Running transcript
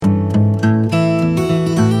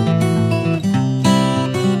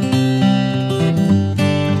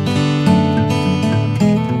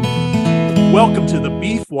Welcome to the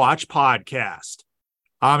Beef Watch podcast.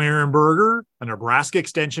 I'm Aaron Berger, a Nebraska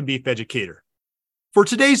Extension beef educator. For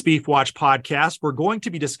today's Beef Watch podcast, we're going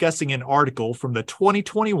to be discussing an article from the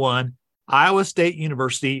 2021 Iowa State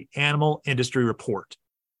University Animal Industry Report.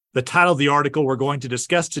 The title of the article we're going to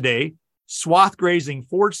discuss today, Swath Grazing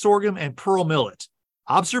Forage Sorghum and Pearl Millet,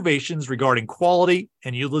 Observations Regarding Quality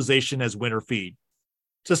and Utilization as Winter Feed.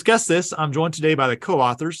 To discuss this, I'm joined today by the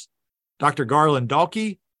co-authors, Dr. Garland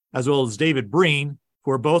Dahlke, as well as David Breen,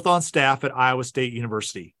 who are both on staff at Iowa State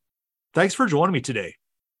University. Thanks for joining me today.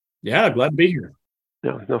 Yeah, glad to be here.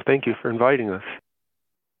 No, thank you for inviting us.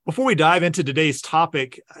 Before we dive into today's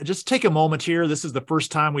topic, just take a moment here. This is the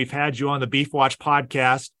first time we've had you on the Beef Watch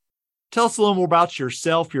podcast. Tell us a little more about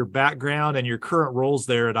yourself, your background, and your current roles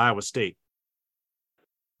there at Iowa State.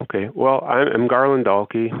 Okay, well, I'm Garland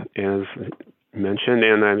Dahlke, as mentioned,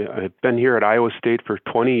 and I've been here at Iowa State for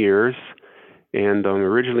 20 years, and I'm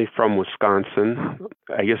originally from Wisconsin.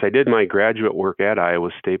 I guess I did my graduate work at Iowa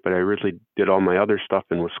State, but I originally did all my other stuff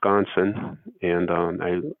in Wisconsin, and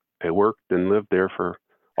I worked and lived there for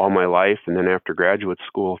all my life, and then after graduate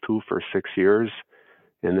school, too, for 6 years.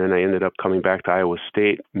 And then I ended up coming back to Iowa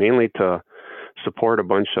State, mainly to support a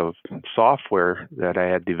bunch of software that I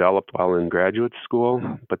had developed while in graduate school.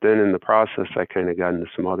 But then in the process, I kind of got into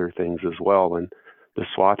some other things as well. And the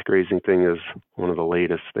swath grazing thing is one of the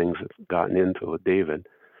latest things I've gotten into with David.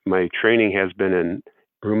 My training has been in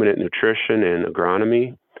ruminant nutrition and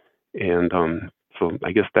agronomy. And so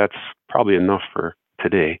I guess that's probably enough for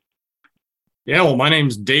today. Yeah, well, my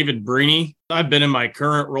name's David Breen. I've been in my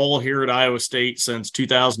current role here at Iowa State since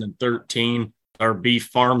 2013, our beef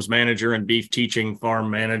farms manager and beef teaching farm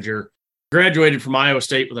manager. Graduated from Iowa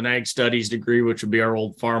State with an ag studies degree, which would be our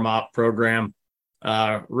old farm op program.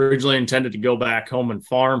 Originally intended to go back home and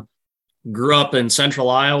farm. Grew up in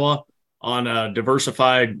central Iowa on a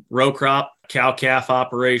diversified row crop, cow-calf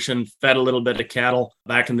operation, fed a little bit of cattle.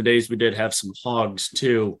 Back in the days, we did have some hogs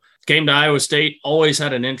too. Came to Iowa State, always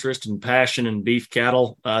had an interest and passion in beef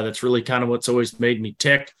cattle. That's really kind of what's always made me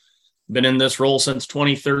tick. Been in this role since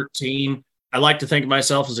 2013. I like to think of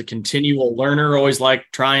myself as a continual learner, always like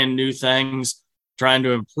trying new things, trying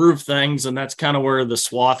to improve things. And that's kind of where the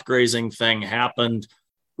swath grazing thing happened.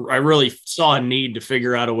 I really saw a need to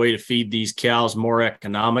figure out a way to feed these cows more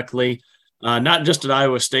economically, not just at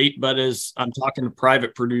Iowa State, but as I'm talking to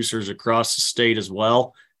private producers across the state as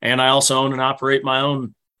well. And I also own and operate my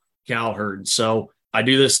own cow herd. So I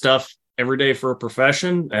do this stuff every day for a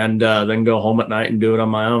profession and then go home at night and do it on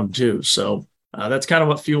my own too. So that's kind of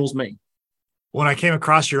what fuels me. When I came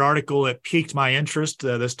across your article, it piqued my interest.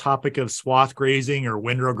 This topic of swath grazing or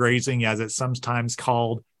windrow grazing, as it's sometimes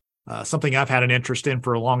called, something I've had an interest in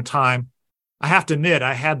for a long time. I have to admit,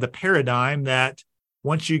 I had the paradigm that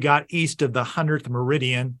once you got east of the 100th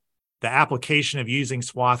meridian, the application of using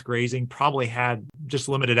swath grazing probably had just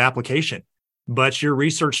limited application. But your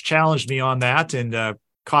research challenged me on that and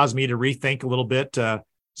caused me to rethink a little bit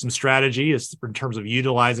some strategy in terms of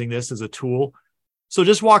utilizing this as a tool. So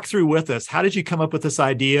just walk through with us. How did you come up with this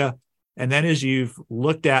idea? And then as you've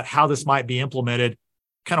looked at how this might be implemented,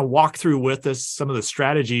 kind of walk through with us some of the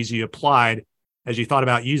strategies you applied as you thought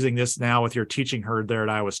about using this now with your teaching herd there at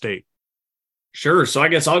Iowa State. Sure. So I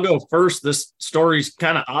guess I'll go first. This story's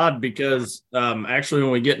kind of odd because actually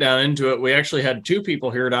when we get down into it, we actually had two people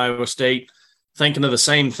here at Iowa State thinking of the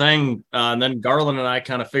same thing. And then Garland and I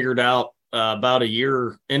kind of figured out about a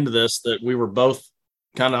year into this that we were both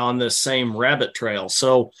kind of on this same rabbit trail.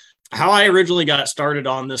 So how I originally got started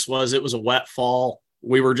on this was it was a wet fall.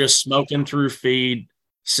 We were just smoking through feed,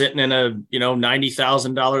 sitting in a,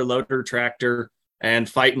 $90,000 loader tractor and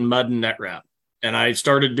fighting mud and net wrap. And I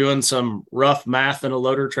started doing some rough math in a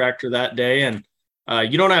loader tractor that day. And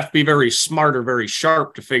you don't have to be very smart or very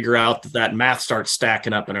sharp to figure out that math starts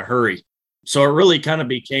stacking up in a hurry. So it really kind of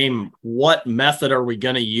became, what method are we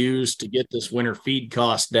going to use to get this winter feed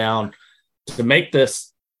cost down to make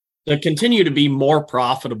this to continue to be more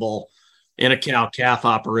profitable in a cow-calf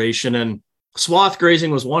operation? And swath grazing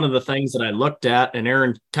was one of the things that I looked at. And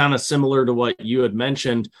Aaron, kind of similar to what you had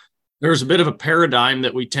mentioned, there's a bit of a paradigm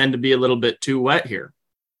that we tend to be a little bit too wet here.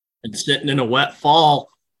 And sitting in a wet fall,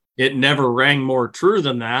 it never rang more true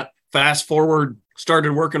than that. Fast forward,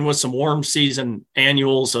 started working with some warm season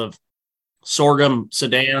annuals of sorghum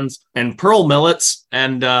sedans and pearl millets.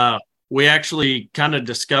 And we actually kind of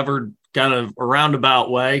discovered, kind of a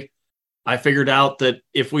roundabout way, I figured out that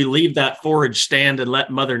if we leave that forage stand and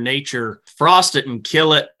let Mother Nature frost it and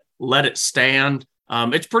kill it, let it stand,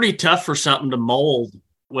 it's pretty tough for something to mold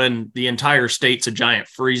when the entire state's a giant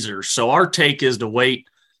freezer. So our take is to wait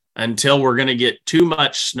until we're going to get too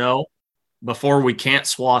much snow before we can't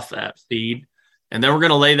swath that feed. And then we're going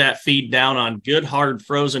to lay that feed down on good, hard,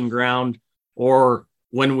 frozen ground, or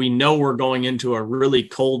when we know we're going into a really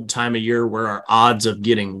cold time of year where our odds of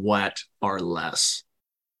getting wet are less.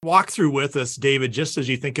 Walk through with us, David, just as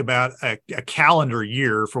you think about a calendar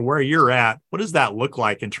year for where you're at, what does that look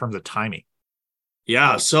like in terms of timing?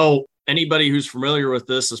 Yeah. So anybody who's familiar with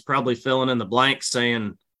this is probably filling in the blank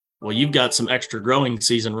saying, well, you've got some extra growing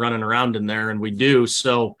season running around in there. And we do.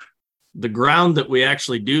 So the ground that we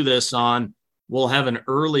actually do this on, we'll have an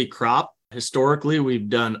early crop. Historically, we've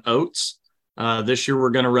done oats. This year, we're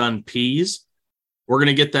going to run peas. We're going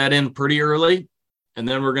to get that in pretty early. And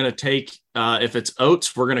then we're going to take, if it's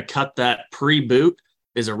oats, we're going to cut that pre-boot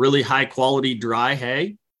is a really high quality dry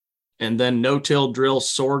hay, and then no-till drill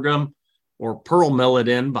sorghum or pearl millet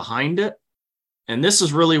in behind it. And this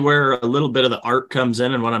is really where a little bit of the art comes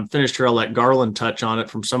in. And when I'm finished here, I'll let Garland touch on it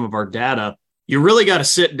from some of our data. You really got to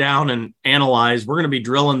sit down and analyze. We're going to be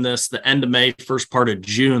drilling this the end of May, first part of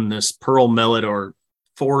June, this pearl millet or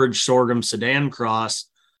forage sorghum Sudan cross,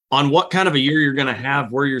 on what kind of a year you're going to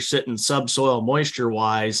have, where you're sitting subsoil moisture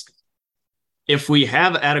wise. If we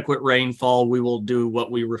have adequate rainfall, we will do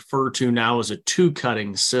what we refer to now as a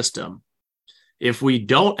 2-cutting system. If we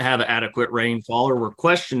don't have adequate rainfall, or we're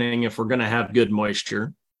questioning if we're going to have good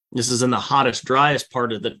moisture, this is in the hottest, driest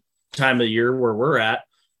part of the time of the year where we're at,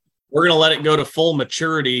 we're going to let it go to full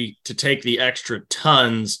maturity to take the extra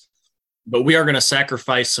tons, but we are going to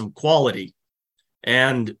sacrifice some quality.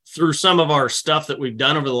 And through some of our stuff that we've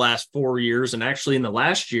done over the last 4 years, and actually in the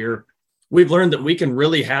last year, we've learned that we can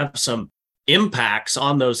really have some impacts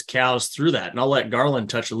on those cows through that. And I'll let Garland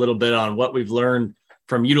touch a little bit on what we've learned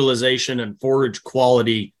from utilization and forage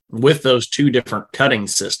quality with those 2 different cutting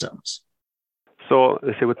systems. So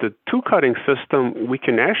I say with the 2-cutting system, we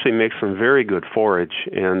can actually make some very good forage.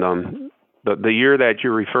 And the year that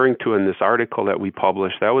you're referring to in this article that we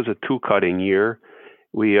published, that was a 2-cutting year.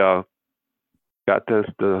 We got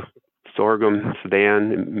the sorghum,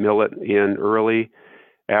 Sudan, millet in early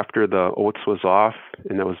after the oats was off,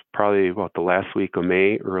 and that was probably about the last week of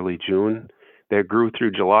May, early June. That grew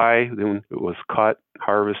through July, then it was cut,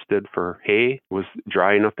 harvested for hay. It was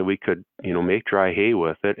dry enough that we could, make dry hay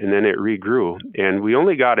with it, and then it regrew. And we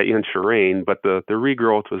only got an inch of rain, but the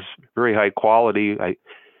regrowth was very high quality.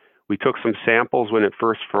 We took some samples when it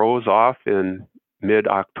first froze off in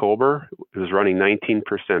mid-October. It was running 19%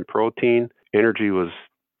 protein. Energy was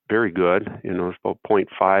very good. It was about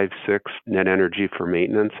 0.56 net energy for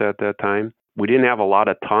maintenance at that time. We didn't have a lot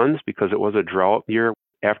of tons because it was a drought year.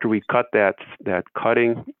 After we cut that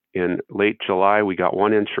cutting in late July, we got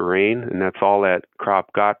 1 inch of rain, and that's all that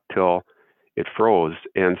crop got till it froze.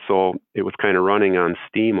 And so it was kind of running on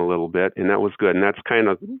steam a little bit, and that was good. And that's kind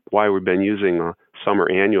of why we've been using a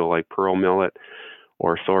summer annual like pearl millet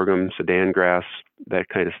or sorghum, Sudan grass, that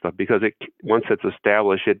kind of stuff, because once it's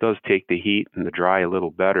established, it does take the heat and the dry a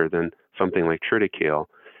little better than something like triticale.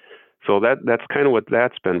 So that's kind of what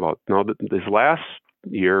that's been about. Now, this last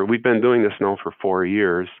year, we've been doing this now for 4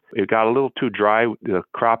 years. It got a little too dry. The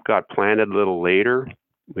crop got planted a little later.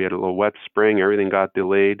 We had a little wet spring. Everything got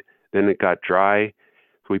delayed. Then it got dry.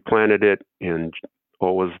 So we planted it in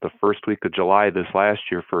what was the first week of July this last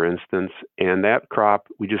year, for instance. And that crop,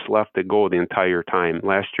 we just left it go the entire time.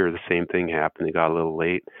 Last year, the same thing happened. It got a little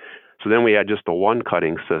late. So then we had just a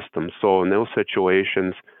 1-cutting system. So in those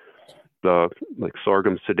situations, like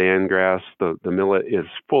sorghum, Sudan grass, the millet is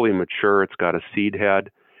fully mature. It's got a seed head.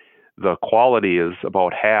 The quality is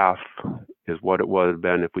about half is what it would have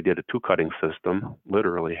been if we did a 2-cutting system,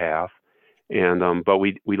 literally half. And but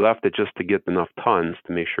we left it just to get enough tons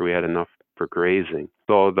to make sure we had enough for grazing.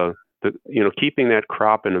 So the keeping that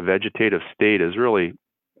crop in a vegetative state is really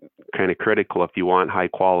kind of critical if you want high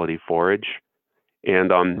quality forage.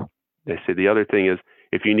 And I say the other thing is,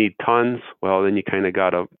 if you need tons, well, then you kind of got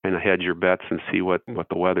to hedge your bets and see what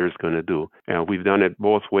the weather is going to do. And we've done it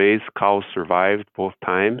both ways. Cows survived both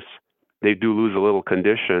times. They do lose a little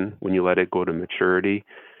condition when you let it go to maturity,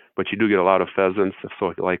 but you do get a lot of pheasants. So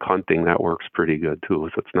if you like hunting, that works pretty good too.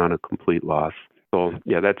 So it's not a complete loss. So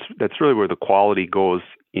yeah, that's really where the quality goes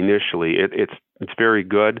initially. It's very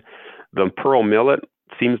good. The pearl millet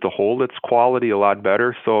seems to hold its quality a lot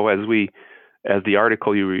better. So as the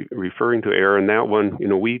article you were referring to, Aaron, that one,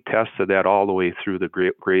 we tested that all the way through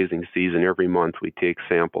the grazing season. Every month we take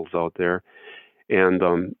samples out there.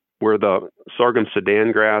 And where the sorghum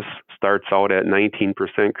Sudan grass starts out at 19%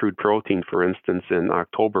 crude protein, for instance, in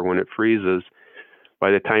October when it freezes,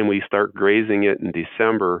 by the time we start grazing it in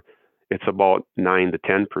December, it's about 9 to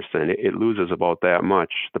 10%. It loses about that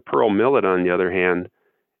much. The pearl millet, on the other hand,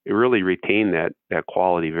 it really retained that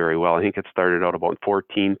quality very well. I think it started out about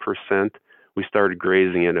 14% we started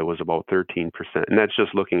grazing it, it was about 13%. And that's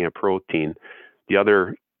just looking at protein. The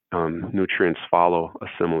other nutrients follow a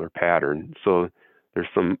similar pattern. So there's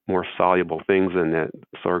some more soluble things in that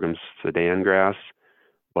sorghum Sudan grass,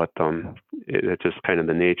 but it's just kind of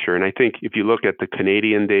the nature. And I think if you look at the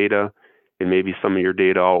Canadian data and maybe some of your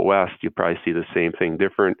data out west, you probably see the same thing.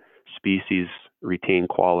 Different species retain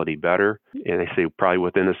quality better. And I say probably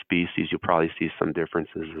within a species, you'll probably see some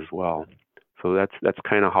differences as well. So that's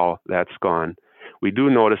kind of how that's gone. We do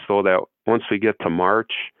notice, though, that once we get to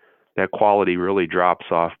March, that quality really drops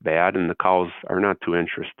off bad, and the cows are not too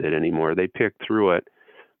interested anymore. They pick through it,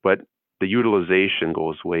 but the utilization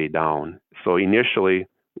goes way down. So initially,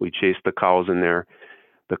 we chase the cows in there.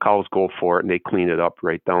 The cows go for it, and they clean it up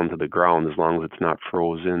right down to the ground as long as it's not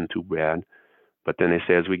frozen too bad. But then they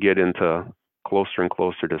say as we get into closer and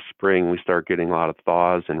closer to spring, we start getting a lot of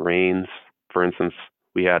thaws and rains. For instance,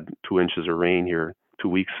 we had 2 inches of rain here 2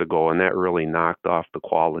 weeks ago, and that really knocked off the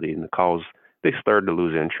quality. And the cows, they started to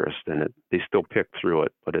lose interest in it. They still pick through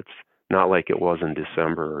it, but it's not like it was in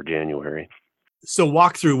December or January. So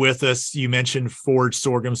walk through with us. You mentioned forage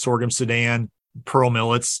sorghum, sorghum Sudan, pearl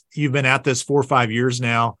millets. You've been at this 4 or 5 years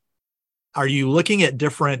now. Are you looking at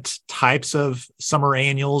different types of summer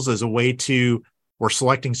annuals as a way to, or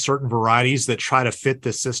selecting certain varieties that try to fit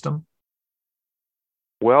this system?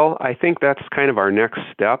 Well, I think that's kind of our next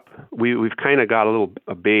step. We've kind of got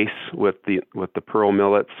a base with the pearl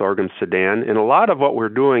millet, sorghum Sudan, and a lot of what we're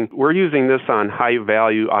doing, we're using this on high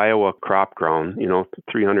value Iowa crop ground,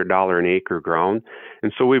 $300 an acre ground,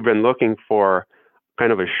 and so we've been looking for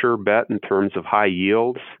kind of a sure bet in terms of high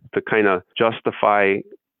yields to kind of justify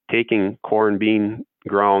taking corn bean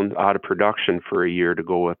ground out of production for a year to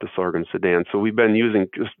go with the sorghum Sudan. So we've been using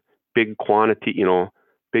just big quantity,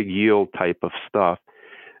 big yield type of stuff.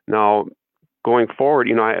 Now, going forward,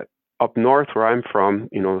 up north where I'm from,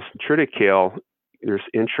 triticale, there's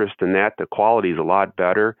interest in that. The quality is a lot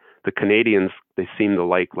better. The Canadians, they seem to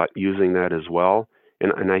like using that as well.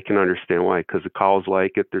 And I can understand why, because the cows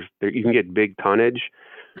like it. You can get big tonnage,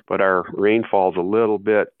 but our rainfall's a little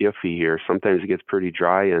bit iffy here. Sometimes it gets pretty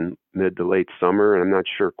dry in mid to late summer, and I'm not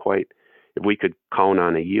sure quite if we could count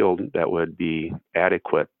on a yield that would be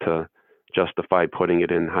adequate to justify putting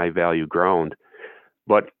it in high value ground.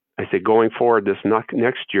 But I say going forward this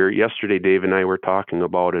next year, yesterday Dave and I were talking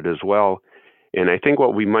about it as well. And I think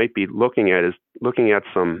what we might be looking at is looking at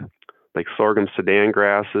some like sorghum Sudan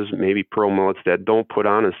grasses, maybe pearl millets that don't put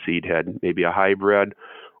on a seed head, maybe a hybrid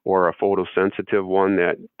or a photosensitive one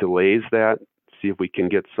that delays that, see if we can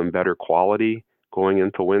get some better quality going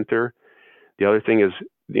into winter. The other thing is,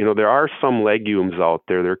 there are some legumes out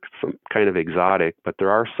there. They're some kind of exotic, but there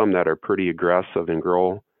are some that are pretty aggressive and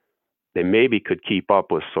grow. They maybe could keep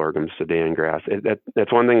up with sorghum Sudan grass.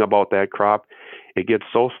 That's one thing about that crop. It gets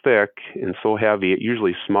so thick and so heavy, it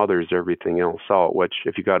usually smothers everything else out, which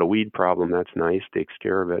if you got a weed problem, that's nice, takes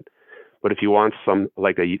care of it. But if you want some,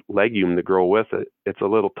 like a legume to grow with it, it's a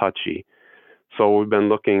little touchy. So we've been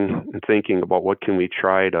looking and thinking about what can we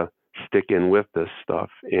try to stick in with this stuff.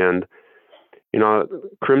 And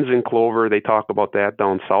crimson clover, they talk about that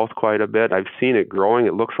down south quite a bit. I've seen it growing.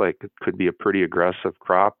 It looks like it could be a pretty aggressive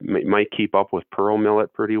crop. It might keep up with pearl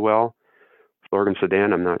millet pretty well. Sorghum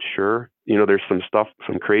Sudan, I'm not sure. There's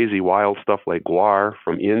some crazy wild stuff like guar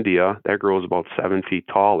from India that grows about 7 feet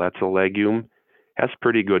tall. That's a legume. Has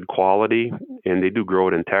pretty good quality, and they do grow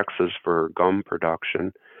it in Texas for gum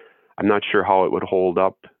production. I'm not sure how it would hold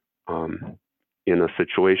up in a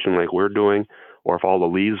situation like we're doing, or if all the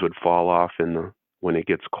leaves would fall off when it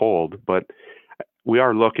gets cold. But we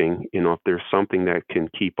are looking, if there's something that can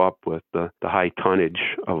keep up with the high tonnage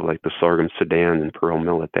of like the sorghum Sudan and pearl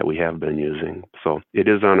millet that we have been using. So it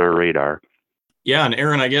is on our radar. Yeah. And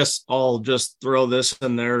Aaron, I guess I'll just throw this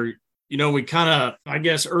in there. We kind of, I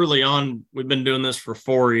guess early on, we've been doing this for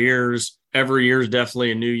 4 years. Every year is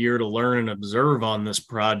definitely a new year to learn and observe on this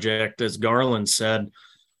project. As Garland said,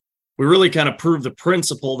 we really kind of prove the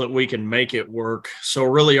principle that we can make it work. So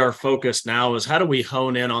really our focus now is how do we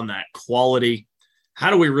hone in on that quality? How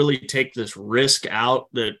do we really take this risk out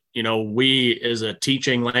that, we as a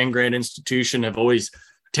teaching land grant institution have always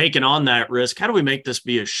taken on that risk? How do we make this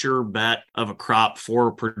be a sure bet of a crop for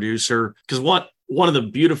a producer? Because one of the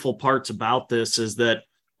beautiful parts about this is that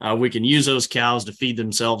we can use those cows to feed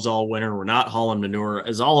themselves all winter. We're not hauling manure.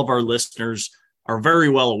 As all of our listeners are very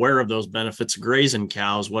well aware of those benefits of grazing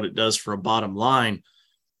cows, what it does for a bottom line.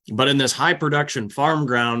 But in this high production farm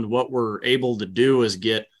ground, what we're able to do is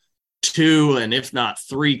get 2 and if not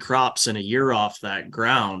 3 crops in a year off that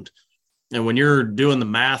ground. And when you're doing the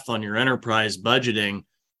math on your enterprise budgeting,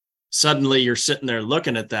 suddenly you're sitting there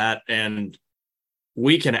looking at that and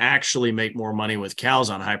we can actually make more money with cows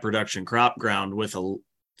on high production crop ground with a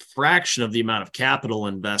fraction of the amount of capital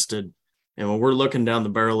invested. And when we're looking down the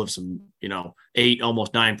barrel of some, 8,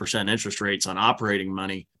 almost 9% interest rates on operating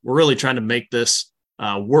money, we're really trying to make this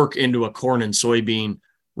work into a corn and soybean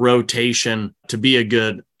rotation to be a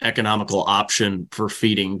good economical option for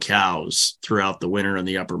feeding cows throughout the winter in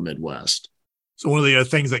the upper Midwest. So one of the other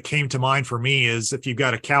things that came to mind for me is if you've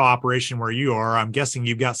got a cow operation where you are, I'm guessing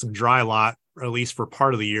you've got some dry lot, at least for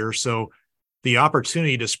part of the year. So the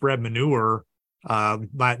opportunity to spread manure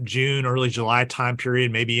by June, early July time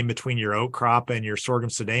period, maybe in between your oat crop and your sorghum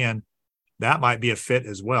sudan, that might be a fit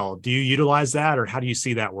as well. Do you utilize that, or how do you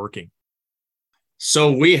see that working?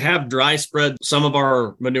 So we have dry spread some of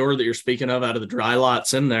our manure that you're speaking of out of the dry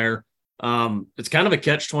lots in there. It's kind of a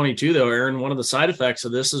catch-22 though, Aaron. One of the side effects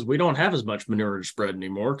of this is we don't have as much manure to spread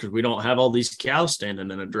anymore because we don't have all these cows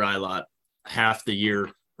standing in a dry lot half the year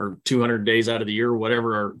or 200 days out of the year,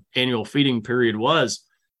 whatever our annual feeding period was.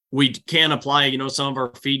 We can apply, some of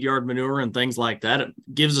our feed yard manure and things like that. It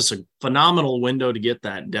gives us a phenomenal window to get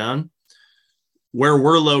that done. Where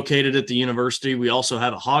we're located at the university, we also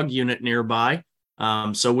have a hog unit nearby.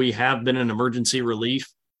 So we have been an emergency relief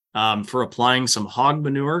for applying some hog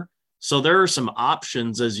manure. So there are some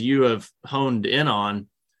options, as you have honed in on,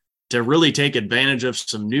 to really take advantage of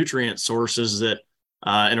some nutrient sources that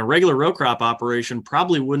in a regular row crop operation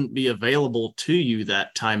probably wouldn't be available to you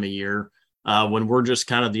that time of year when we're just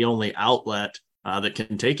kind of the only outlet that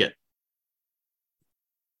can take it.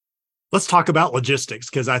 Let's talk about logistics,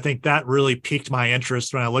 because I think that really piqued my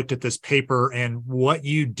interest when I looked at this paper and what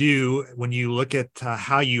you do when you look at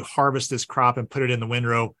how you harvest this crop and put it in the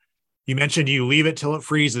windrow. You mentioned you leave it till it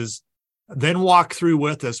freezes. Then walk through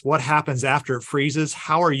with us what happens after it freezes.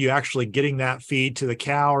 How are you actually getting that feed to the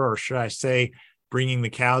cow, or should I say bringing the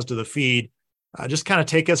cows to the feed? Just kind of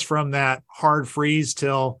take us from that hard freeze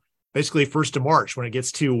till basically 1st of March when it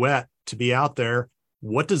gets too wet to be out there.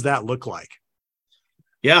 What does that look like?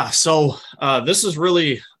 Yeah, so this is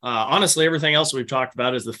really, honestly, everything else we've talked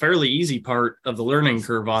about is the fairly easy part of the learning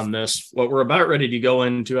curve on this. What we're about ready to go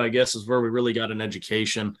into, I guess, is where we really got an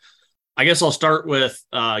education. I guess I'll start with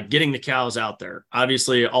getting the cows out there.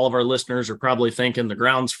 Obviously, all of our listeners are probably thinking the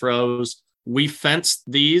ground's froze. We fenced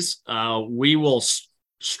these. We will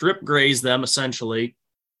strip graze them essentially,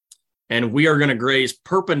 and we are going to graze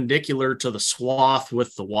perpendicular to the swath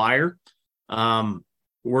with the wire.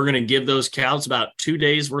 We're going to give those cows about 2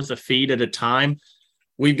 days worth of feed at a time.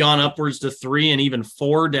 We've gone upwards to 3 and even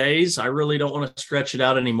 4 days. I really don't want to stretch it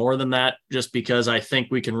out any more than that, just because I think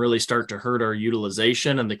we can really start to hurt our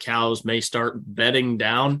utilization and the cows may start bedding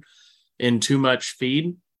down in too much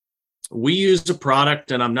feed. We used a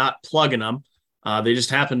product, and I'm not plugging them. They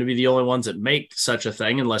just happen to be the only ones that make such a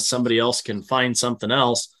thing, unless somebody else can find something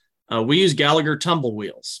else. We use Gallagher tumble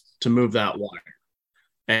wheels to move that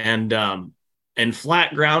wire. And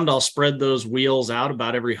flat ground, I'll spread those wheels out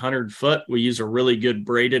about every 100 foot. We use a really good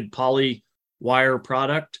braided poly wire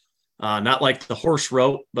product, not like the horse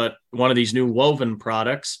rope, but one of these new woven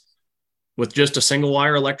products with just a single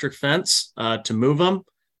wire electric fence to move them.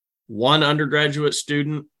 One undergraduate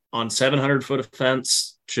student on 700 foot of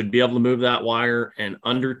fence should be able to move that wire in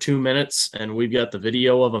under 2 minutes. And we've got the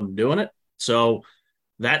video of them doing it. So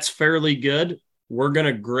that's fairly good. We're going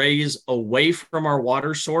to graze away from our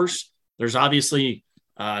water source. There's obviously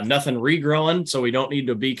nothing regrowing, so we don't need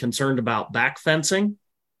to be concerned about back fencing.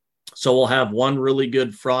 So we'll have one really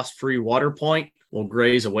good frost-free water point. We'll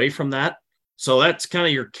graze away from that. So that's kind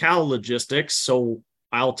of your cow logistics. So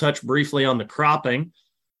I'll touch briefly on the cropping.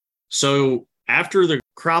 So after the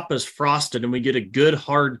crop is frosted and we get a good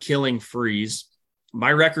hard killing freeze,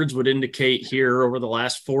 my records would indicate here over the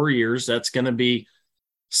last 4 years, that's going to be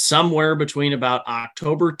somewhere between about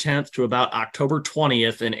October 10th to about October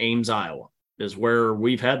 20th in Ames, Iowa, is where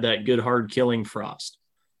we've had that good hard killing frost.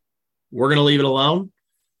 We're going to leave it alone.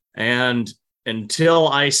 And until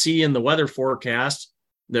I see in the weather forecast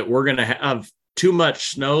that we're going to have too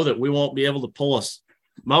much snow that we won't be able to pull a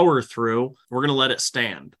mower through, we're going to let it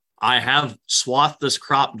stand. I have swathed this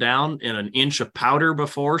crop down in 1 inch of powder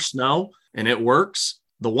before snow, and it works.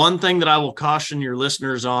 The one thing that I will caution your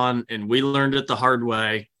listeners on, and we learned it the hard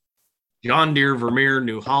way, John Deere, Vermeer,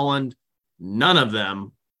 New Holland, none of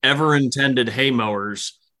them ever intended hay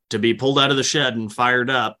mowers to be pulled out of the shed and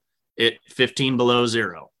fired up at 15 below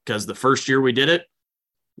zero. Because the first year we did it,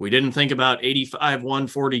 we didn't think about 85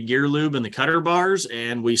 140 gear lube in the cutter bars,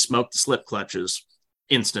 and we smoked the slip clutches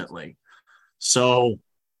instantly. So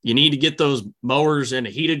you need to get those mowers in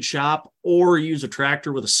a heated shop or use a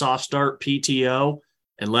tractor with a soft start PTO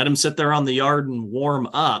and let them sit there on the yard and warm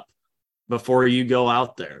up before you go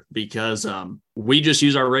out there, because We just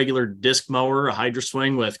use our regular disc mower, a Hydro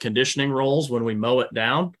Swing with conditioning rolls when we mow it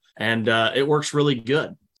down, and it works really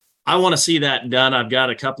good. I want to see that done. I've got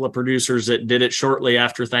a couple of producers that did it shortly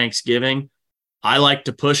after Thanksgiving. I like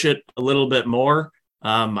to push it a little bit more.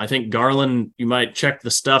 I think Garland, you might check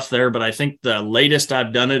the stuff there, but I think the latest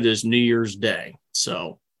I've done it is New Year's Day.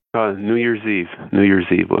 So New Year's Eve. New Year's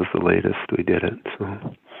Eve was the latest we did it.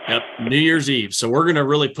 So. Yep, New Year's Eve. So we're going to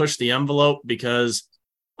really push the envelope because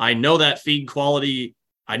I know that feed quality.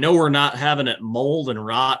 I know we're not having it mold and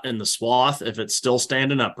rot in the swath if it's still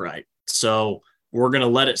standing upright. So we're going to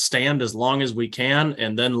let it stand as long as we can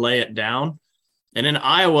and then lay it down. And in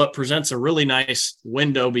Iowa, it presents a really nice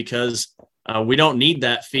window because we don't need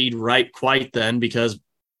that feed right quite then, because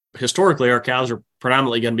historically our cows are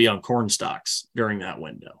predominantly going to be on corn stalks during that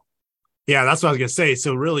window. Yeah, that's what I was going to say.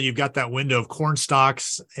 So really you've got that window of corn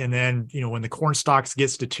stalks, and then, when the corn stalks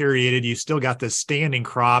gets deteriorated, you still got this standing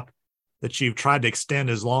crop that you've tried to extend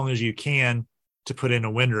as long as you can to put in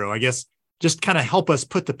a windrow. I guess just kind of help us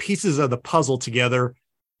put the pieces of the puzzle together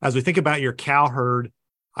as we think about your cow herd.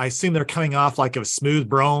 I assume they're coming off like a smooth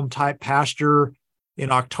brome type pasture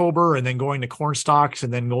in October, and then going to corn stalks,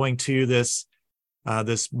 and then going to this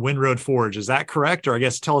windrowed forage. Is that correct? Or I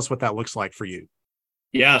guess tell us what that looks like for you.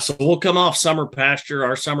 Yeah, so we'll come off summer pasture.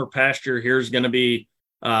 Our summer pasture here is going to be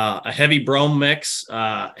a heavy brome mix,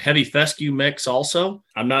 heavy fescue mix also.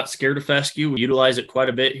 I'm not scared of fescue. We utilize it quite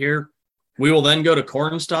a bit here. We will then go to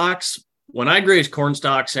corn stalks. When I graze corn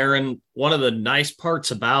stalks, Aaron, one of the nice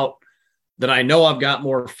parts about that I know I've got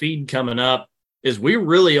more feed coming up is we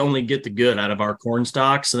really only get the good out of our corn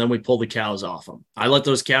stalks, and then we pull the cows off them. I let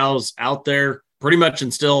those cows out there pretty much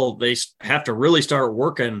until they have to really start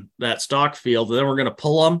working that stalk field. And then we're going to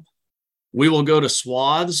pull them. We will go to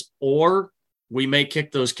swaths, or we may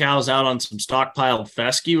kick those cows out on some stockpiled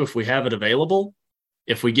fescue if we have it available.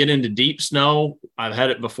 If we get into deep snow, I've had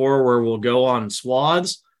it before where we'll go on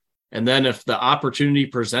swaths. And then if the opportunity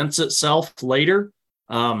presents itself later,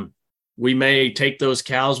 we may take those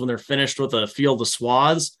cows when they're finished with a field of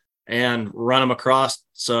swaths and run them across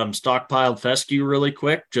some stockpiled fescue really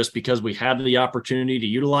quick, just because we have the opportunity to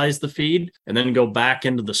utilize the feed, and then go back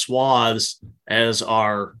into the swaths as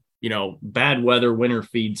our, bad weather winter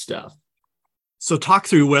feed stuff. So talk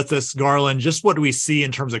through with us, Garland, just what do we see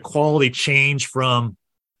in terms of quality change from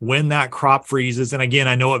when that crop freezes? And again,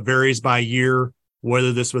 I know it varies by year,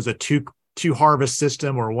 whether this was a two harvest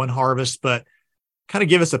system or one harvest, but kind of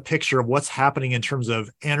give us a picture of what's happening in terms of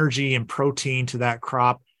energy and protein to that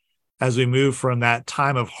crop as we move from that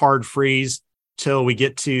time of hard freeze till we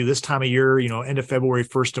get to this time of year, end of February,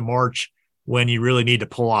 1st of March, when you really need to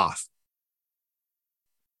pull off.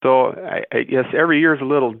 So I guess every year is a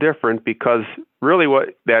little different, because really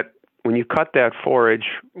when you cut that forage,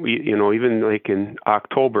 even like in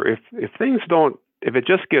October, if it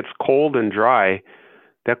just gets cold and dry,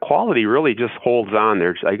 that quality really just holds on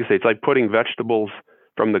there. Like I say, it's like putting vegetables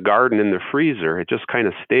from the garden in the freezer. It just kind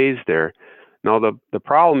of stays there. Now, the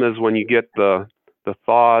problem is when you get the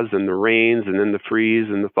thaws and the rains, and then the freeze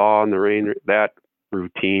and the thaw and the rain, that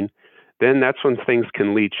routine, then that's when things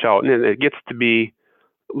can leach out. And it gets to be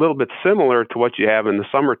a little bit similar to what you have in the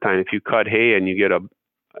summertime. If you cut hay and you get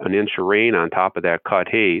an inch of rain on top of that cut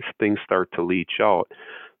hay, things start to leach out.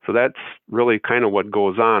 So that's really kind of what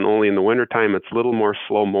goes on. Only in the wintertime, it's a little more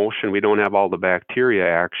slow motion. We don't have all the bacteria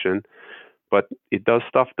action, but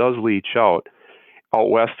stuff does leach out. Out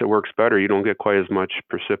west, it works better. You don't get quite as much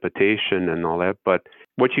precipitation and all that. But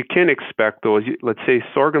what you can expect, though, is let's say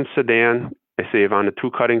sorghum Sudan, I say on a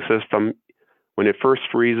 2-cutting system, when it first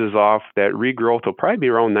freezes off, that regrowth will probably be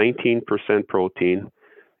around 19% protein.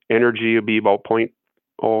 Energy will be about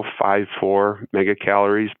 0.054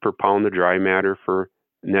 megacalories per pound of dry matter for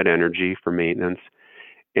net energy for maintenance.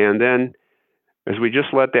 And then as we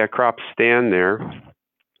just let that crop stand there,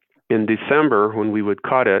 in December, when we would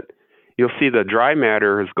cut it, you'll see the dry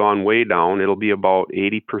matter has gone way down. It'll be about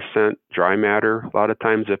 80% dry matter. A lot of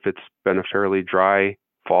times if it's been a fairly dry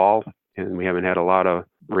fall and we haven't had a lot of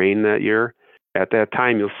rain that year, at that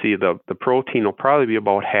time you'll see the protein will probably be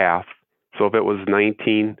about half. So if it was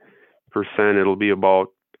 19%, it'll be about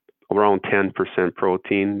around 10%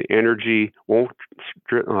 protein. The energy won't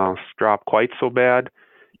drop quite so bad.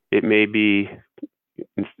 It may be,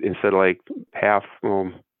 instead of like half,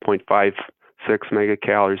 0.56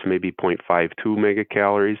 megacalories, maybe 0.52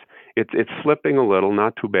 megacalories. It's slipping a little,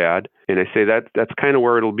 not too bad. And I say that's kind of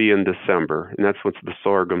where it'll be in December, and that's what's the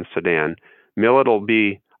sorghum Sudan. Millet will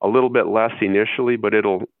be a little bit less initially, but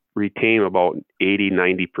it'll retain about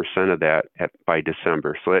 80-90% of that by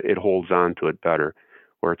December. So it holds on to it better,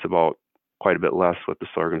 where it's about quite a bit less with the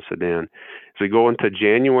sorghum Sudan. As we go into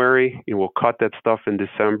January, we'll cut that stuff in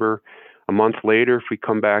December. A month later, if we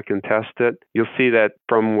come back and test it, you'll see that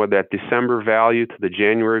from what that December value to the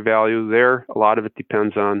January value there, a lot of it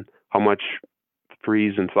depends on how much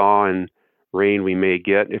freeze and thaw and rain we may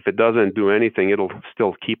get. If it doesn't do anything, it'll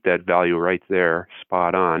still keep that value right there,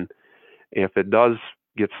 spot on. If it does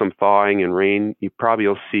get some thawing and rain, you probably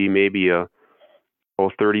will see maybe a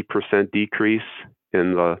 30% decrease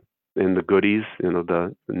in the goodies,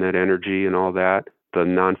 the net energy and all that. The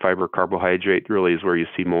non-fiber carbohydrate really is where you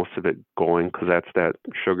see most of it going, because that's that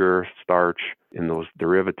sugar, starch, and those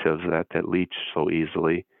derivatives that leach so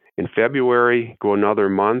easily. In February, go another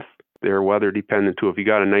month. They're weather dependent too. If you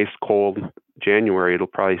got a nice cold January, it'll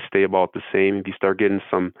probably stay about the same. If you start getting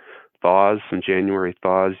some thaws, some January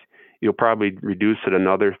thaws, you'll probably reduce it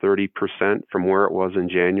another 30% from where it was in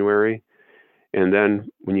January. And then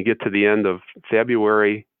when you get to the end of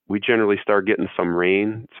February, we generally start getting some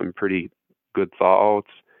rain, some pretty good thaw outs.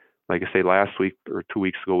 Like I say, last week or 2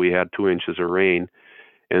 weeks ago, we had 2 inches of rain.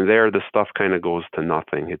 And there, the stuff kind of goes to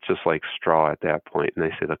nothing. It's just like straw at that point. And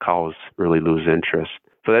they say the cows really lose interest.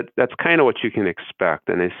 So that's kind of what you can expect.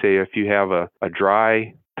 And they say if you have a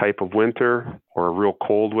dry type of winter or a real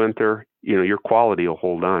cold winter, your quality will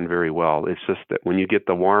hold on very well. It's just that when you get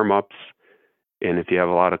the warm-ups, and if you have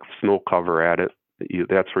a lot of snow cover at it,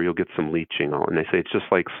 that's where you'll get some leaching out. And they say it's just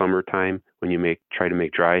like summertime when you try to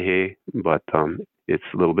make dry hay, but it's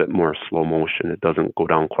a little bit more slow motion. It doesn't go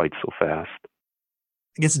down quite so fast.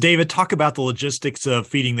 I guess, David, talk about the logistics of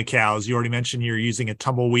feeding the cows. You already mentioned you're using a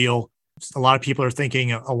tumble wheel. A lot of people are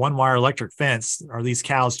thinking a one-wire electric fence. Are these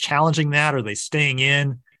cows challenging that? Are they staying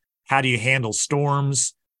in? How do you handle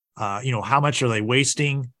storms? How much are they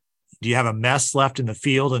wasting? Do you have a mess left in the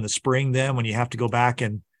field in the spring then when you have to go back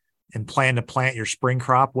and plan to plant your spring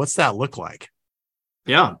crop? What's that look like?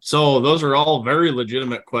 Yeah, so those are all very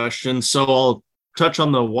legitimate questions. So I'll touch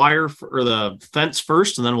on the wire or the fence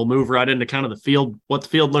first, and then we'll move right into kind of the field, what the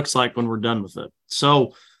field looks like when we're done with it.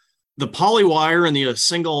 So the poly wire and the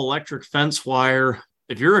single electric fence wire,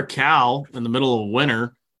 if you're a cow in the middle of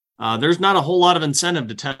winter, there's not a whole lot of incentive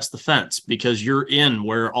to test the fence because you're in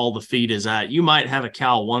where all the feed is at. You might have a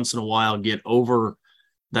cow once in a while get over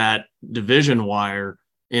that division wire.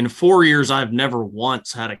 In 4 years, I've never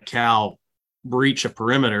once had a cow breach a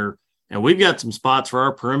perimeter. And we've got some spots for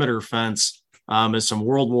our perimeter fence is some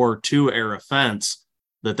World War II era fence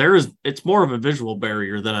that it's more of a visual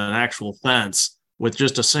barrier than an actual fence with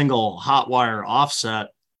just a single hot wire offset.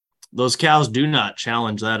 Those cows do not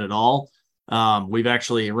challenge that at all. We've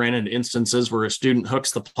actually ran into instances where a student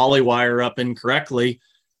hooks the poly wire up incorrectly,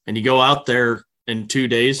 and you go out there in 2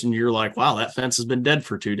 days and you're like, wow, that fence has been dead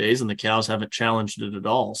for 2 days and the cows haven't challenged it at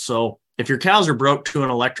all. So if your cows are broke to an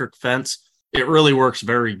electric fence, it really works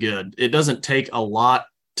very good. It doesn't take a lot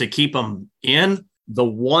to keep them in. The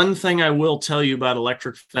one thing I will tell you about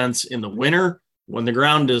electric fence in the winter, when the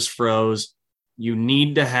ground is froze, you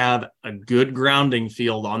need to have a good grounding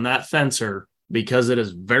field on that fencer because it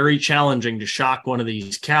is very challenging to shock one of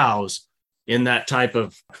these cows in that type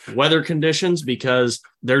of weather conditions because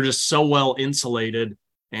they're just so well insulated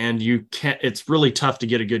and it's really tough to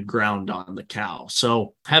get a good ground on the cow.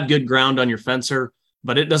 So have good ground on your fencer,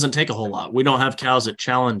 but it doesn't take a whole lot. We don't have cows that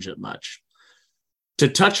challenge it much. To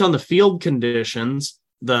touch on the field conditions,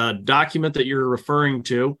 the document that you're referring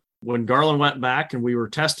to, when Garland went back and we were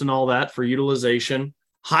testing all that for utilization,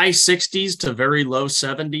 high 60s to very low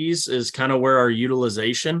 70s is kind of where our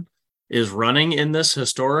utilization is running in this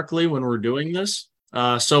historically when we're doing this.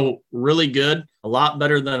 So really good, a lot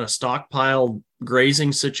better than a stockpile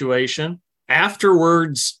grazing situation.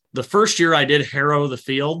 Afterwards, the first year I did harrow the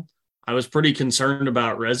field, I was pretty concerned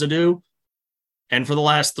about residue. And for the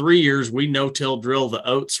last 3 years, we no-till drill the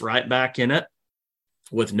oats right back in it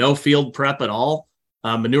with no field prep at all.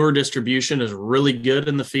 Manure distribution is really good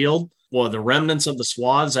in the field. Well, the remnants of the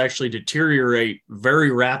swaths actually deteriorate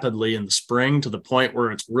very rapidly in the spring to the point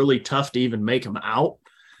where it's really tough to even make them out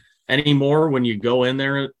anymore when you go in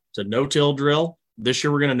there to no-till drill. This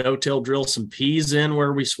year, we're going to no-till drill some peas in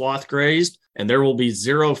where we swath grazed, and there will be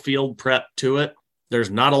zero field prep to it.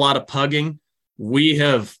 There's not a lot of pugging. We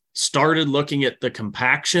have started looking at the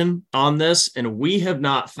compaction on this, and we have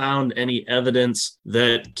not found any evidence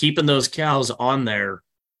that keeping those cows on there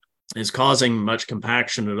is causing much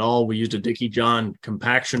compaction at all. We used a Dickie John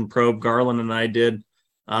compaction probe, Garland and I did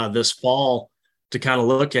this fall to kind of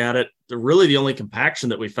look at it. Really, the only compaction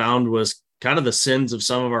that we found was kind of the sins of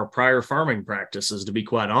some of our prior farming practices, to be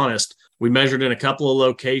quite honest. We measured in a couple of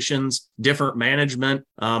locations, different management,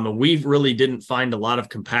 and we really didn't find a lot of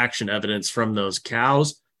compaction evidence from those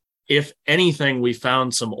cows. If anything, we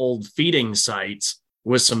found some old feeding sites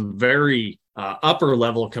with some very upper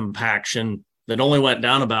level compaction that only went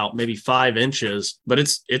down about maybe 5 inches, but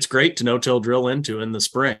it's great to no-till drill into in the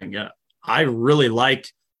spring. I really like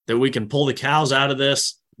that we can pull the cows out of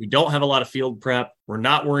this. We don't have a lot of field prep. We're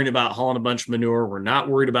not worried about hauling a bunch of manure. We're not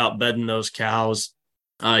worried about bedding those cows.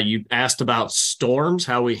 You asked about storms,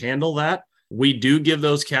 how we handle that. We do give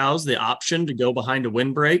those cows the option to go behind a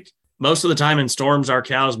windbreak. Most of the time in storms, our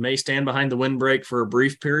cows may stand behind the windbreak for a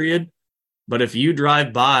brief period. But if you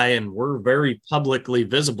drive by and we're very publicly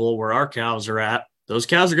visible where our cows are at, those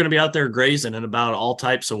cows are going to be out there grazing in about all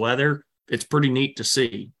types of weather. It's pretty neat to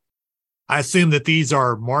see. I assume that these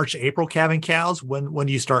are March, April calving cows. When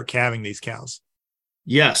do you start calving these cows?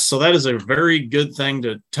 Yes, so that is a very good thing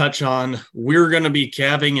to touch on. We're going to be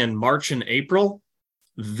calving in March and April.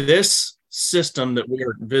 This system that we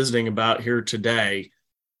are visiting about here today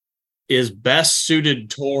is best suited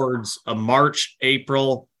towards a March,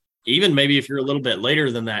 April, even maybe if you're a little bit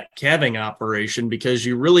later than that calving operation, because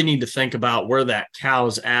you really need to think about where that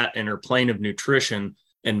cow's at in her plane of nutrition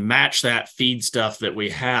and match that feed stuff that we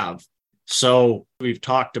have. So we've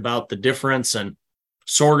talked about the difference, and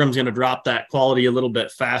sorghum's going to drop that quality a little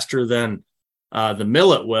bit faster than the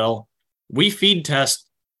millet will. We feed test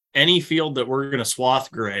any field that we're going to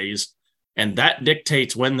swath graze, and that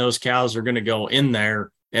dictates when those cows are going to go in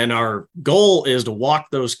there. And our goal is to walk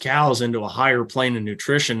those cows into a higher plane of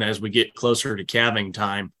nutrition as we get closer to calving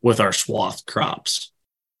time with our swath crops.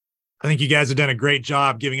 I think you guys have done a great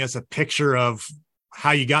job giving us a picture of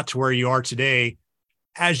how you got to where you are today.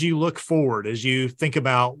 As you look forward, as you think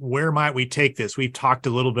about where might we take this, we've talked a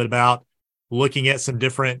little bit about looking at some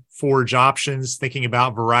different forage options, thinking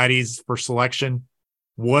about varieties for selection.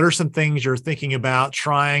 What are some things you're thinking about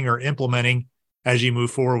trying or implementing as you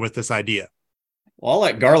move forward with this idea? Well, I'll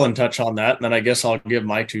let Garland touch on that, and then I guess I'll give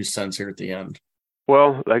my 2 cents here at the end.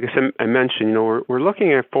 Well, like I mentioned, we're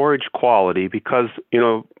looking at forage quality because,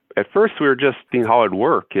 at first we were just seeing how it'd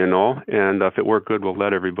work, and if it worked good, we'll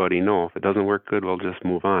let everybody know. If it doesn't work good, we'll just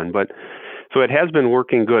move on. But so it has been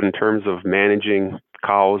working good in terms of managing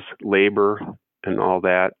cows, labor, and all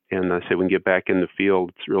that. And I say we can get back in the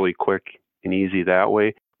field. It's really quick and easy that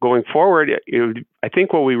way. Going forward, I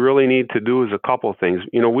think what we really need to do is a couple of things.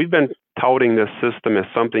 We've been touting this system as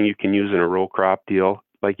something you can use in a row crop deal,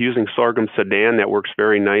 like using sorghum sudan. That works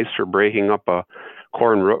very nice for breaking up a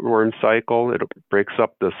corn rootworm cycle. It breaks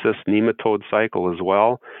up the cyst nematode cycle as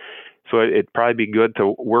well. So it'd probably be good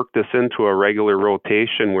to work this into a regular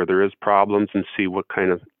rotation where there is problems and see what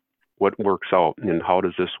works out and how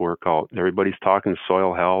does this work out. Everybody's talking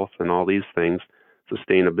soil health and all these things,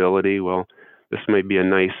 sustainability. Well, this may be a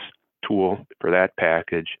nice tool for that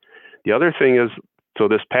package. The other thing is, so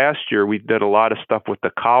this past year, we did a lot of stuff with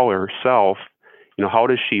the cow herself. How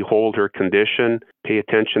does she hold her condition? Pay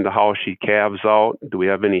attention to how she calves out. Do we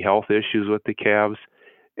have any health issues with the calves?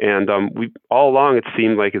 And we all along, it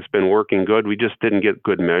seemed like it's been working good. We just didn't get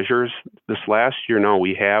good measures. This last year, now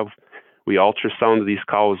we ultrasounded these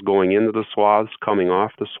cows going into the swaths, coming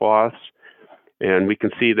off the swaths. And we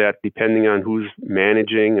can see that depending on who's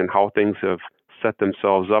managing and how things have set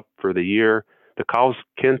themselves up for the year, the cows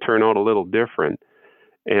can turn out a little different.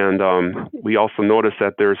 And we also noticed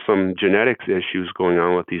that there's some genetics issues going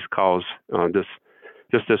on with these cows.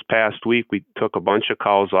 This past week, we took a bunch of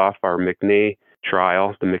cows off our McNay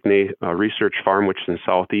trial, the McNay Research Farm, which is in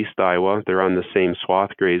southeast Iowa. They're on the same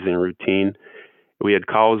swath grazing routine. We had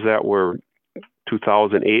cows that were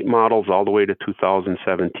 2008 models all the way to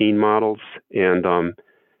 2017 models. And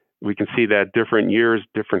we can see that different years,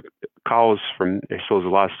 different cows so there's a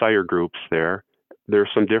lot of sire groups there. There's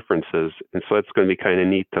some differences. And so it's going to be kind of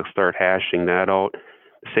neat to start hashing that out.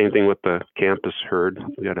 Same thing with the campus herd.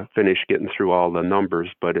 We got to finish getting through all the numbers,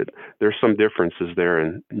 but there's some differences there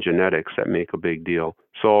in genetics that make a big deal.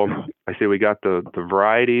 So I say we got the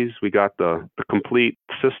varieties, we got the complete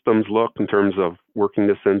systems look in terms of working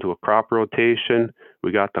this into a crop rotation.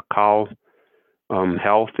 We got the cow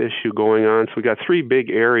health issue going on. So we got 3 big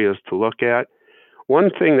areas to look at.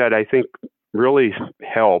 One thing that I think really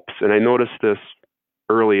helps, and I noticed this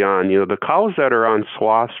early on, the cows that are on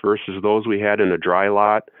swaths versus those we had in a dry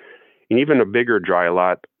lot, and even a bigger dry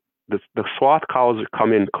lot, the swath cows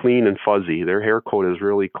come in clean and fuzzy. Their hair coat is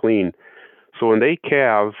really clean. So when they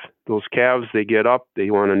calve, those calves, they get up,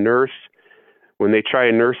 they want to nurse. When they try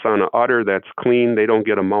to nurse on an udder that's clean, they don't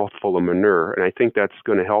get a mouthful of manure. And I think that's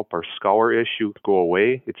going to help our scour issue go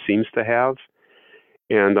away. It seems to have.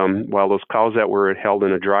 And while those cows that were held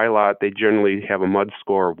in a dry lot, they generally have a mud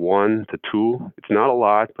score of 1 to 2. It's not a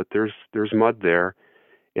lot, but there's mud there.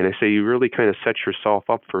 And I say you really kind of set yourself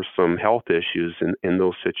up for some health issues in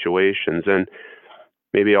those situations. And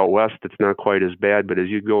maybe out west it's not quite as bad, but as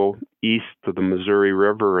you go east to the Missouri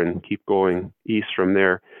River and keep going east from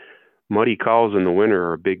there, muddy cows in the winter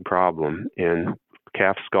are a big problem, and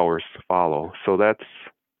calf scours follow. So that's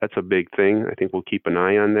a big thing. I think we'll keep an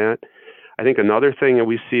eye on that. I think another thing that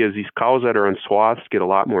we see is these cows that are on swaths get a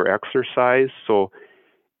lot more exercise. So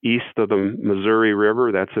east of the Missouri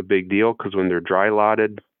River, that's a big deal because when they're dry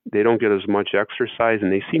lotted, they don't get as much exercise,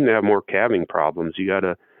 and they seem to have more calving problems. You got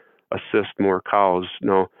to assist more cows.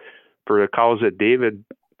 Now, for the cows that David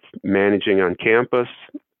managing on campus,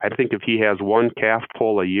 I think if he has one calf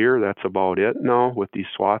pull a year, that's about it now with these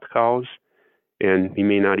swath cows, and he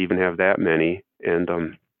may not even have that many. And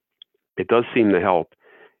it does seem to help.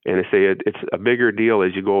 And I say it's a bigger deal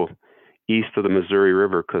as you go east of the Missouri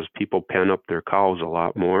River because people pen up their cows a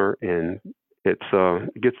lot more, and it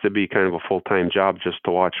gets to be kind of a full-time job just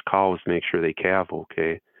to watch cows, make sure they calve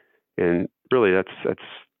okay. And really, that's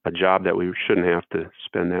a job that we shouldn't have to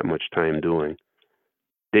spend that much time doing.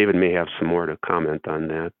 David may have some more to comment on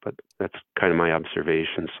that, but that's kind of my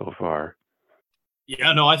observation so far.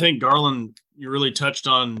 Yeah, no, I think Garland, you really touched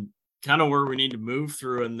on kind of where we need to move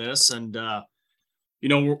through in this. And,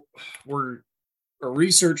 we're a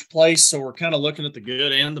research place, so we're kind of looking at the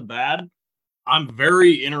good and the bad. I'm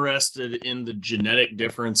very interested in the genetic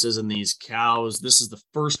differences in these cows. This is the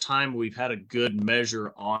first time we've had a good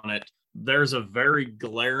measure on it. There's a very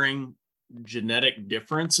glaring genetic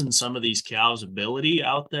difference in some of these cows' ability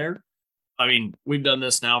out there. I mean, we've done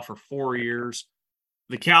this now for 4 years.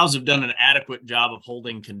 The cows have done an adequate job of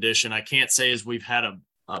holding condition. I can't say as we've had a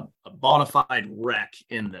bona fide wreck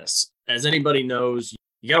in this. As anybody knows,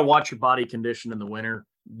 you got to watch your body condition in the winter.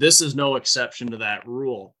 This is no exception to that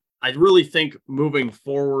rule. I really think moving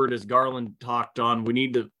forward, as Garland talked on, we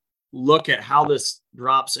need to look at how this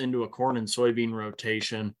drops into a corn and soybean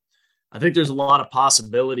rotation. I think there's a lot of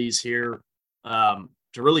possibilities here to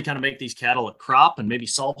really kind of make these cattle a crop and maybe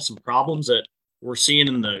solve some problems that we're seeing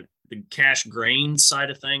in the cash grain side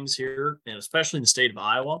of things here, and especially in the state of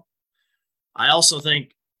Iowa. I also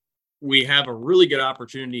think we have a really good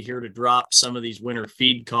opportunity here to drop some of these winter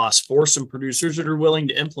feed costs for some producers that are willing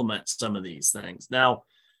to implement some of these things. Now,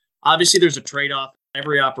 obviously, there's a trade-off.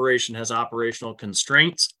 Every operation has operational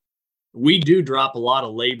constraints. We do drop a lot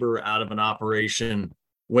of labor out of an operation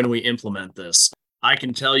when we implement this. I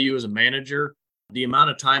can tell you as a manager, the amount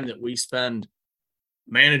of time that we spend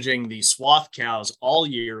managing these swath cows all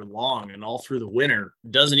year long and all through the winter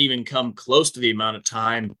doesn't even come close to the amount of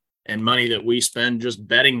time and money that we spend just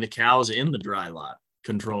bedding the cows in the dry lot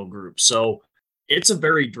control group. So it's a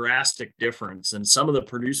very drastic difference. And some of the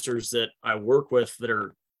producers that I work with that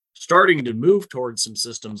are starting to move towards some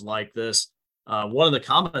systems like this, one of the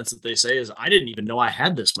comments that they say is, I didn't even know I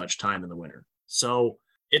had this much time in the winter. So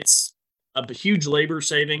it's a huge labor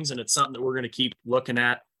savings, and it's something that we're going to keep looking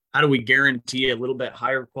at. How do we guarantee a little bit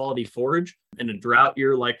higher quality forage in a drought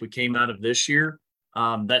year like we came out of this year?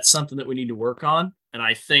 That's something that we need to work on. And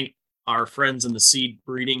I think our friends in the seed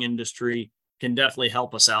breeding industry can definitely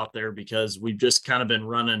help us out there, because we've just kind of been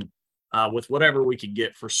running with whatever we could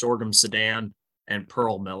get for sorghum Sudan and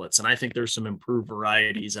pearl millets. And I think there's some improved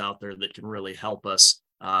varieties out there that can really help us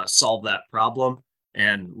solve that problem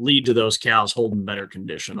and lead to those cows holding better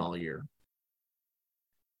condition all year.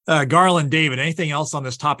 Garland, David, anything else on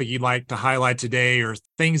this topic you'd like to highlight today, or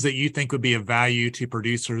things that you think would be of value to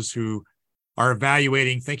producers who are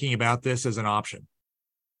evaluating, thinking about this as an option?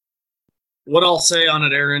 What I'll say on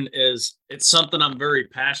it, Aaron, is it's something I'm very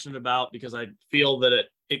passionate about, because I feel that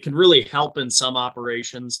it can really help in some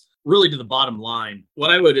operations, really to the bottom line. What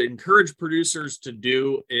I would encourage producers to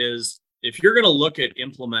do is, if you're going to look at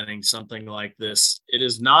implementing something like this, it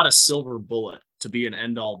is not a silver bullet to be an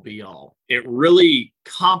end-all be-all. It really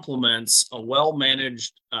complements a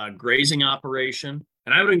well-managed grazing operation.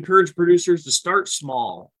 And I would encourage producers to start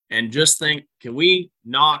small and just think, can we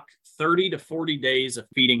knock 30 to 40 days of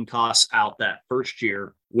feeding costs out that first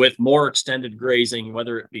year with more extended grazing,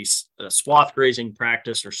 whether it be a swath grazing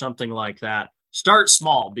practice or something like that. Start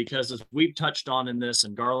small, because as we've touched on in this,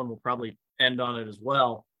 and Garland will probably end on it as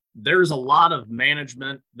well, there's a lot of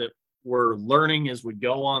management that we're learning as we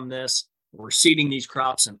go on this. We're seeding these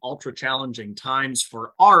crops in ultra challenging times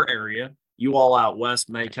for our area. You all out west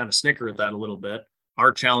may kind of snicker at that a little bit.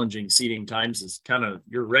 Our challenging seeding times is kind of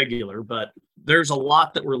irregular, but there's a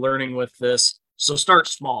lot that we're learning with this. So start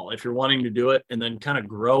small if you're wanting to do it, and then kind of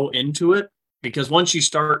grow into it. Because once you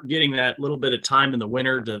start getting that little bit of time in the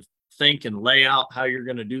winter to think and lay out how you're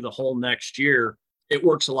going to do the whole next year, it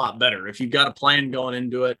works a lot better. If you've got a plan going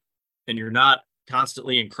into it and you're not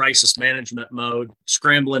constantly in crisis management mode,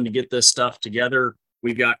 scrambling to get this stuff together.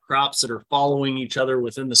 We've got crops that are following each other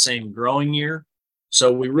within the same growing year.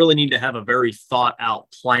 So we really need to have a very thought out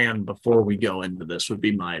plan before we go into this, would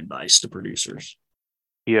be my advice to producers.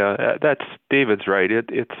 Yeah, that's David's right.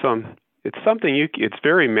 It's something it's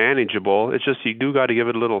very manageable. It's just you do got to give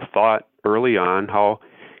it a little thought early on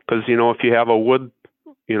because if you have a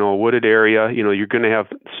wooded area, you're going to have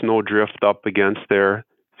snow drift up against there.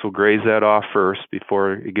 So graze that off first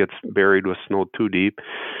before it gets buried with snow too deep.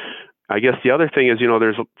 I guess the other thing is,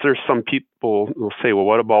 there's some people who say, well,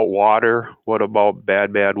 what about water? What about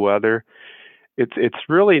bad weather? It's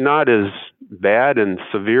really not as bad and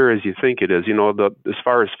severe as you think it is. As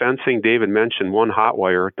far as fencing, David mentioned one hot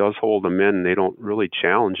wire. It does hold them in. They don't really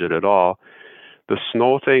challenge it at all. The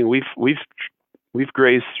snow thing, we've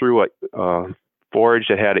grazed through a forage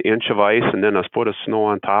that had an inch of ice and then a foot of snow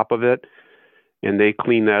on top of it, and they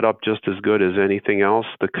clean that up just as good as anything else.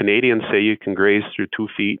 The Canadians say you can graze through 2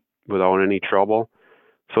 feet without any trouble.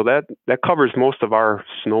 So that covers most of our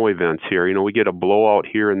snow events here. We get a blowout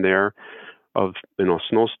here and there of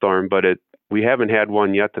snowstorm, but we haven't had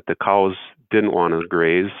one yet that the cows didn't want to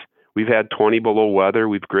graze. We've had 20 below weather.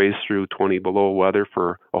 We've grazed through 20 below weather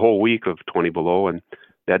for a whole week of 20 below, and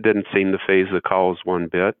that didn't seem to faze the cows one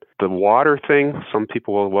bit. The water thing, some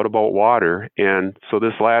people, well, what about water? And so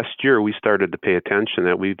this last year we started to pay attention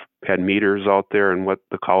that we've had meters out there and what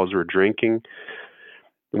the cows were drinking.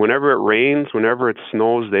 Whenever it rains, whenever it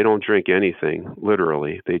snows, they don't drink anything,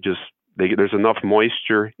 literally. There's enough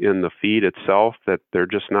moisture in the feed itself that they're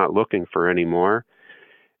just not looking for any more.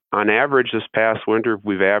 On average, this past winter,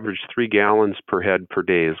 we've averaged 3 gallons per head per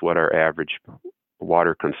day is what our average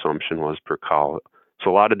water consumption was per cow. So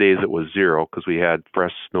a lot of days it was 0 because we had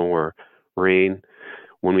fresh snow or rain.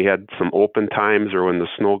 When we had some open times or when the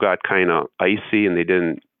snow got kind of icy and they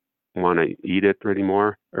didn't want to eat it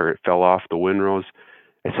anymore or it fell off the windrows,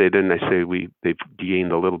 they've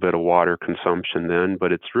gained a little bit of water consumption then,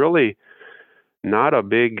 but it's really not as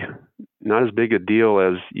big a deal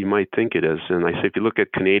as you might think it is. And I say if you look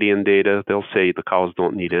at Canadian data, they'll say the cows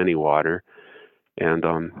don't need any water. And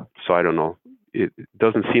so I don't know. It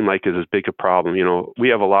doesn't seem like it's as big a problem. We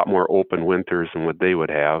have a lot more open winters than what they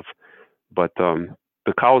would have, but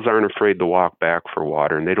the cows aren't afraid to walk back for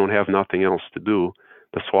water, and they don't have nothing else to do.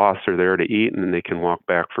 The swaths are there to eat, and then they can walk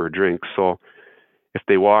back for a drink. So if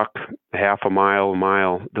they walk half a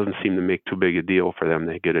mile, it doesn't seem to make too big a deal for them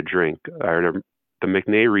to get a drink. The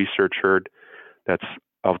McNay research heard that's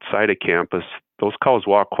outside of campus, those cows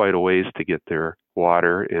walk quite a ways to get their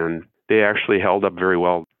water, and they actually held up very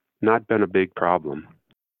well. Not been a big problem.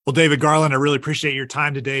 Well, David Garland, I really appreciate your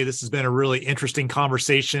time today. This has been a really interesting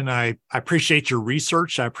conversation. I appreciate your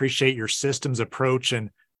research. I appreciate your systems approach,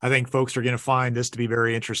 and I think folks are going to find this to be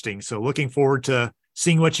very interesting. So looking forward to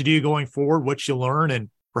seeing what you do going forward, what you learn,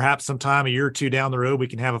 and perhaps sometime a year or two down the road, we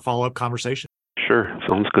can have a follow-up conversation. Sure.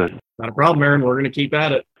 Sounds good. Not a problem, Aaron. We're going to keep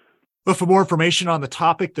at it. But for more information on the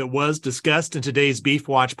topic that was discussed in today's Beef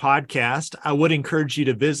Watch podcast, I would encourage you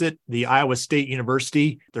to visit the Iowa State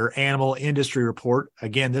University, their Animal Industry Report.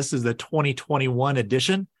 Again, this is the 2021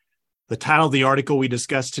 edition. The title of the article we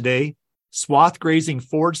discussed today, Swath Grazing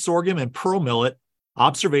Forage Sorghum and Pearl Millet,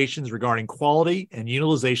 Observations Regarding Quality and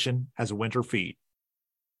Utilization as a Winter Feed.